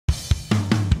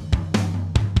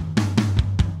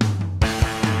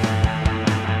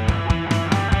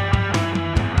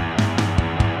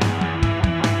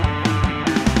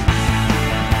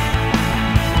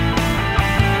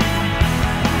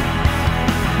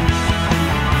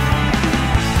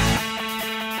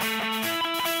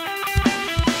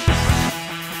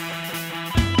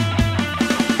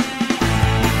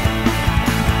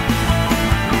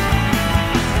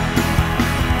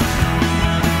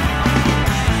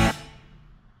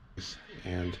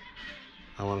and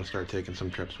I want to start taking some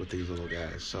trips with these little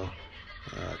guys. So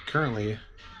currently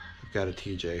I've got a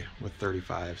TJ with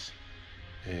 35s,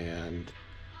 and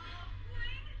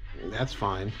that's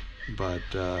fine, but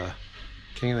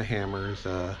King of the Hammers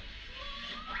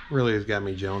really has got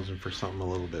me jonesing for something a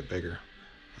little bit bigger.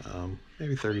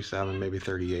 Maybe 37, maybe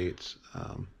 38s.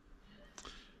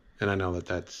 And I know that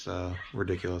that's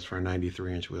ridiculous for a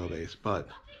 93-inch wheelbase, but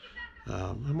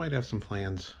I might have some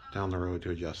plans down the road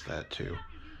to adjust that too.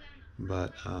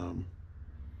 But I'm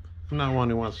not one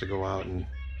who wants to go out and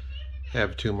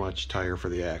have too much tire for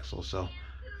the axle, so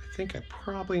I think I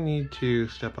probably need to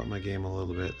step up my game a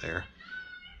little bit there.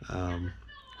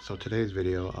 So today's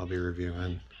video I'll be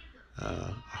reviewing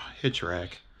a hitch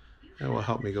rack that will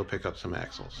help me go pick up some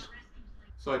axles.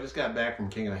 So I just got back from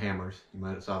King of the Hammers. You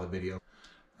might have saw the video.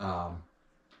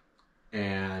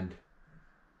 And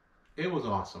it was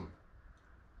awesome.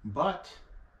 But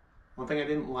one thing I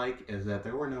didn't like is that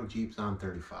there were no Jeeps on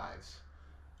 35s.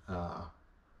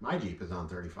 My Jeep is on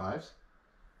 35s,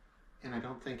 and I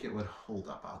don't think it would hold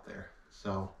up out there.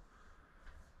 So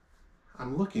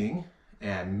I'm looking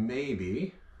at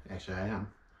maybe, actually I am,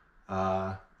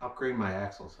 upgrading my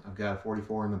axles. I've got a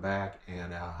 44 in the back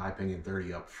and a high pinion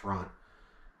 30 up front,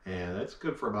 and that's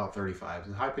good for about 35s.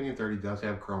 The high pinion 30 does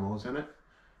have chromos in it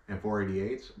and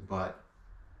 488s, but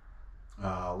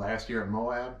last year at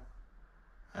Moab,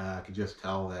 I could just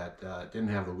tell that it didn't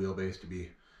have the wheelbase to be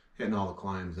hitting all the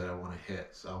climbs that I want to hit.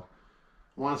 So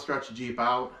I want to stretch the Jeep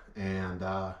out, and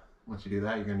once you do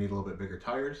that, you're going to need a little bit bigger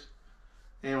tires.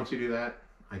 And once you do that,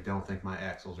 I don't think my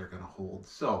axles are going to hold.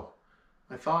 So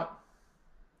I thought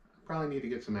I probably need to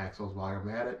get some axles while I'm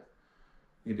at it.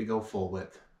 Need to go full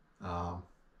width.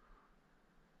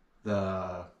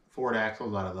 The Ford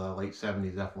axles out of the late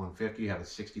 70s F-150 have a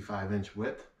 65-inch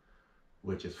width,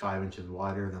 which is 5 inches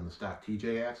wider than the stock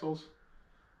TJ axles,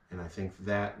 and I think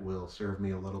that will serve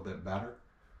me a little bit better.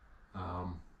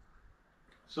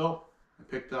 So I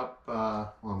picked up,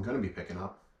 well, I'm going to be picking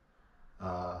up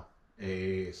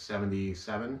a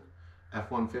 77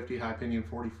 F-150 high pinion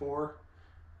 44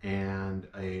 and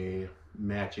a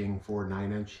matching Ford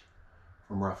 9-inch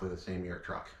from roughly the same year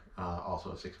truck,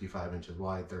 also 65 inches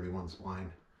wide, 31 spline.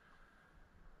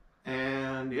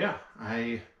 And yeah,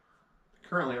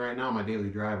 currently right now my daily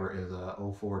driver is a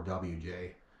 04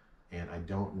 WJ, and I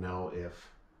don't know if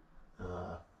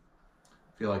I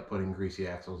feel like putting greasy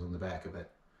axles in the back of it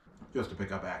just to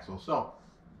pick up axles. So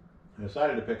I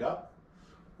decided to pick up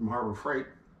from Harbor Freight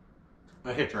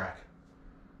a hitch rack.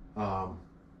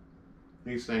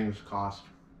 These things cost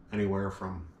anywhere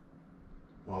from,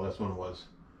 well, this one was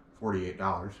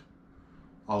 $48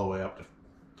 all the way up to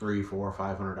 $300, $400,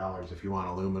 $500 if you want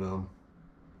aluminum,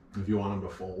 if you want them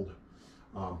to fold.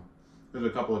 There's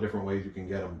a couple of different ways you can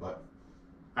get them, but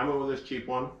I went with this cheap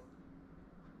one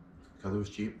because it was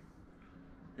cheap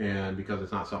and because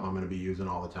it's not something I'm going to be using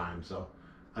all the time. So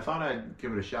I thought I'd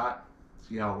give it a shot,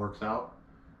 see how it works out.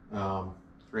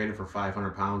 It's rated for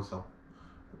 500 pounds, so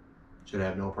should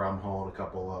have no problem hauling a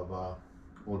couple of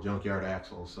old junkyard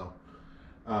axles. So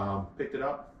picked it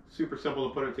up, super simple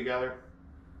to put it together.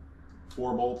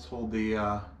 4 bolts hold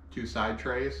the 2 side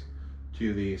trays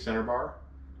to the center bar,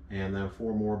 and then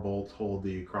 4 more bolts hold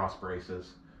the cross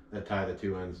braces that tie the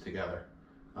 2 ends together.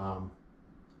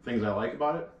 Things I like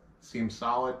about it: seems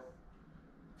solid,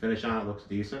 finish on it looks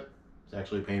decent. It's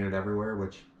actually painted everywhere,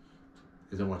 which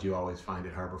isn't what you always find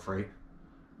at Harbor Freight.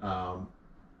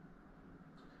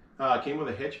 Came with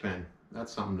a hitch pin.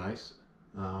 That's something nice.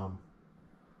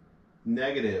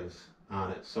 Negatives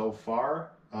on it so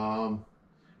far: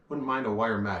 wouldn't mind a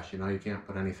wire mesh. You know, you can't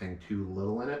put anything too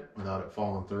little in it without it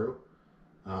falling through.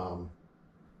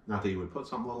 Not that you would put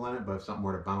something little in it, but if something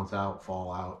were to bounce out,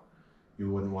 fall out, you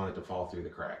wouldn't want it to fall through the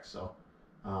cracks. So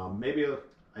maybe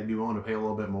I'd be willing to pay a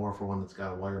little bit more for one that's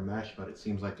got a wire mesh, but it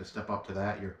seems like to step up to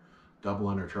that, you're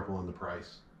doubling or tripling the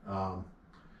price.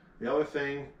 The other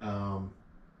thing, on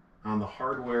the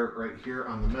hardware right here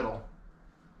on the middle,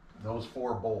 those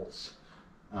 4 bolts,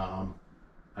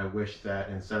 I wish that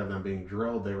instead of them being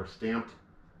drilled, they were stamped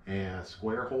and a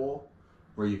square hole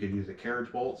where you could use a carriage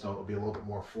bolt, so it would be a little bit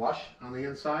more flush on the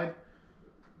inside.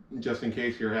 Just in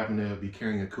case you're having to be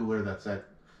carrying a cooler that's that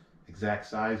exact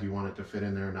size, you want it to fit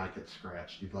in there and not get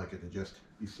scratched. You'd like it to just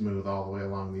be smooth all the way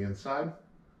along the inside.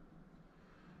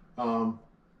 But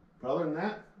other than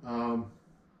that,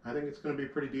 I think it's going to be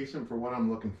pretty decent for what I'm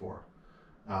looking for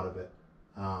out of it.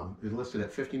 It's listed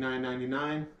at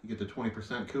 $59.99. You get the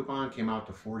 20% coupon, came out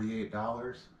to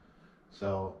 $48.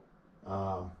 So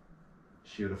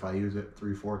shoot, if I use it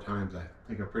 3-4 times, I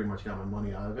think I pretty much got my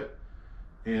money out of it.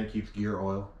 And it keeps gear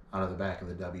oil out of the back of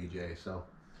the WJ. So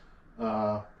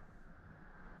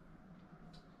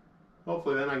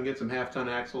Hopefully then I can get some half-ton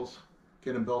axles,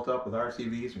 get them built up with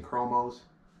RCVs and chromos,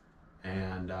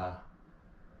 and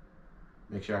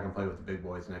make sure I can play with the big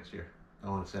boys next year. I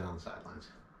don't want to sit on the sidelines.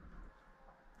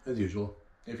 As usual,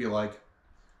 if you like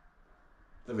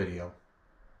the video,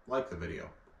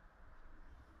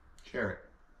 share it,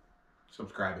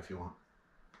 subscribe if you want.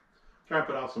 Try and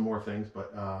put out some more things,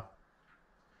 but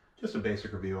just a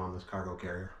basic review on this cargo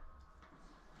carrier.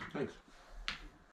 Thanks.